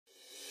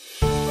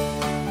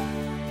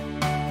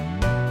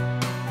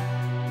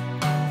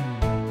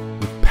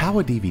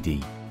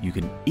PowerDVD, you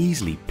can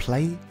easily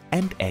play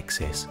and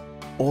access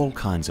all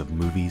kinds of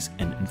movies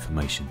and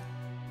information.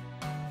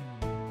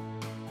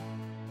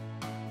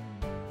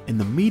 In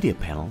the Media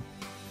panel,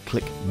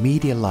 click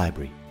Media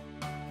Library,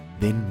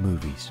 then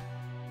Movies.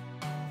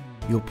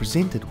 You're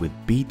presented with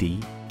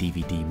BD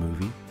DVD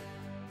Movie,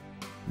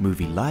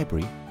 Movie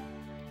Library,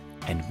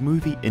 and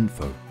Movie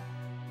Info.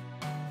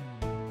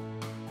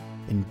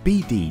 In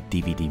BD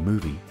DVD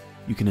Movie,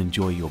 you can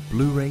enjoy your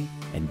Blu-ray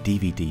and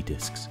DVD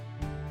discs.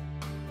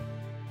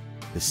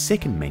 The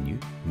second menu,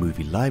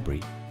 Movie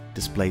Library,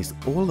 displays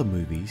all the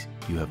movies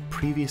you have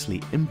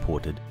previously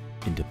imported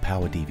into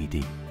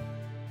PowerDVD.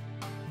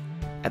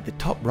 At the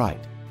top right,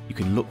 you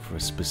can look for a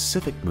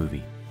specific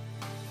movie.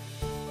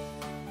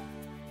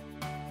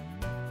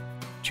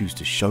 Choose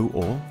to show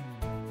all,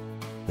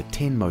 the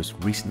 10 most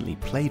recently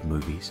played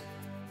movies,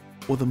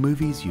 or the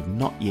movies you've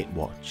not yet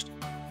watched.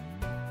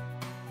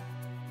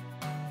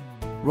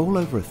 Roll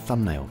over a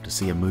thumbnail to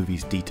see a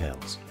movie's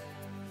details,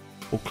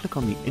 or click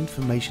on the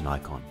information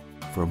icon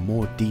for a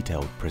more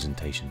detailed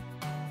presentation.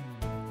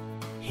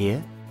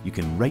 Here, you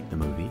can rate the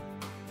movie,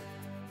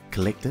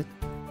 collect it,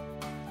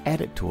 add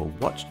it to a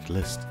watched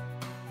list,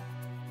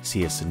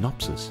 see a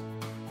synopsis,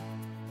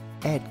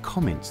 add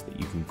comments that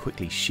you can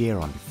quickly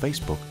share on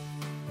Facebook,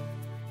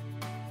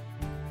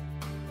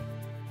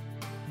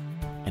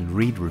 and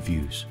read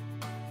reviews.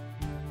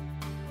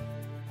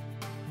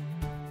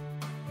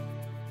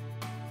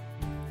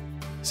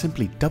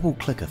 Simply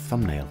double-click a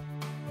thumbnail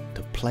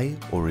to play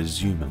or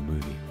resume a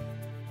movie.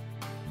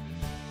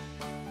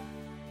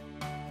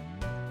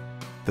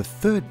 The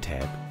third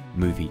tab,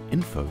 Movie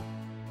Info,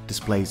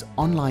 displays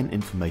online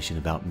information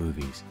about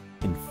movies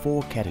in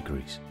 4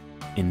 categories: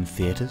 in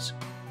theaters,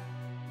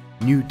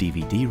 new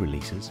DVD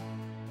releases,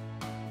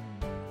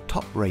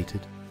 top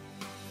rated,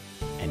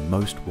 and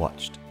most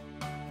watched.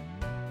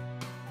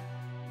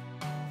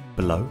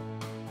 Below,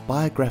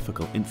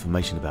 biographical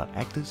information about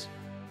actors,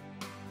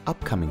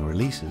 upcoming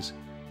releases,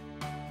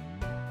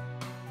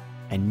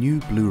 and new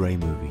Blu-ray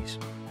movies.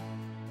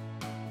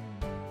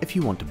 If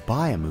you want to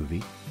buy a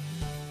movie,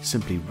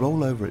 simply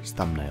roll over its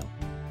thumbnail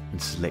and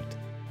select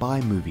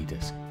Buy Movie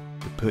Disc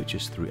to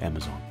purchase through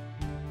Amazon.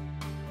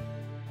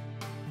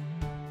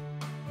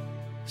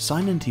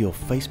 Sign into your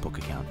Facebook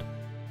account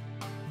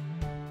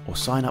or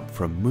sign up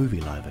for a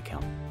Movie Live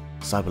account,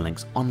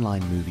 CyberLink's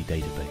online movie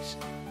database,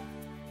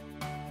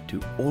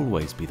 to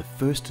always be the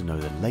first to know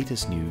the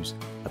latest news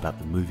about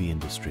the movie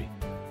industry.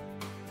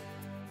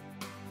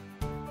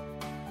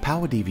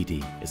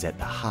 PowerDVD is at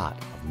the heart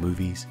of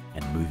movies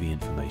and movie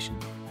information.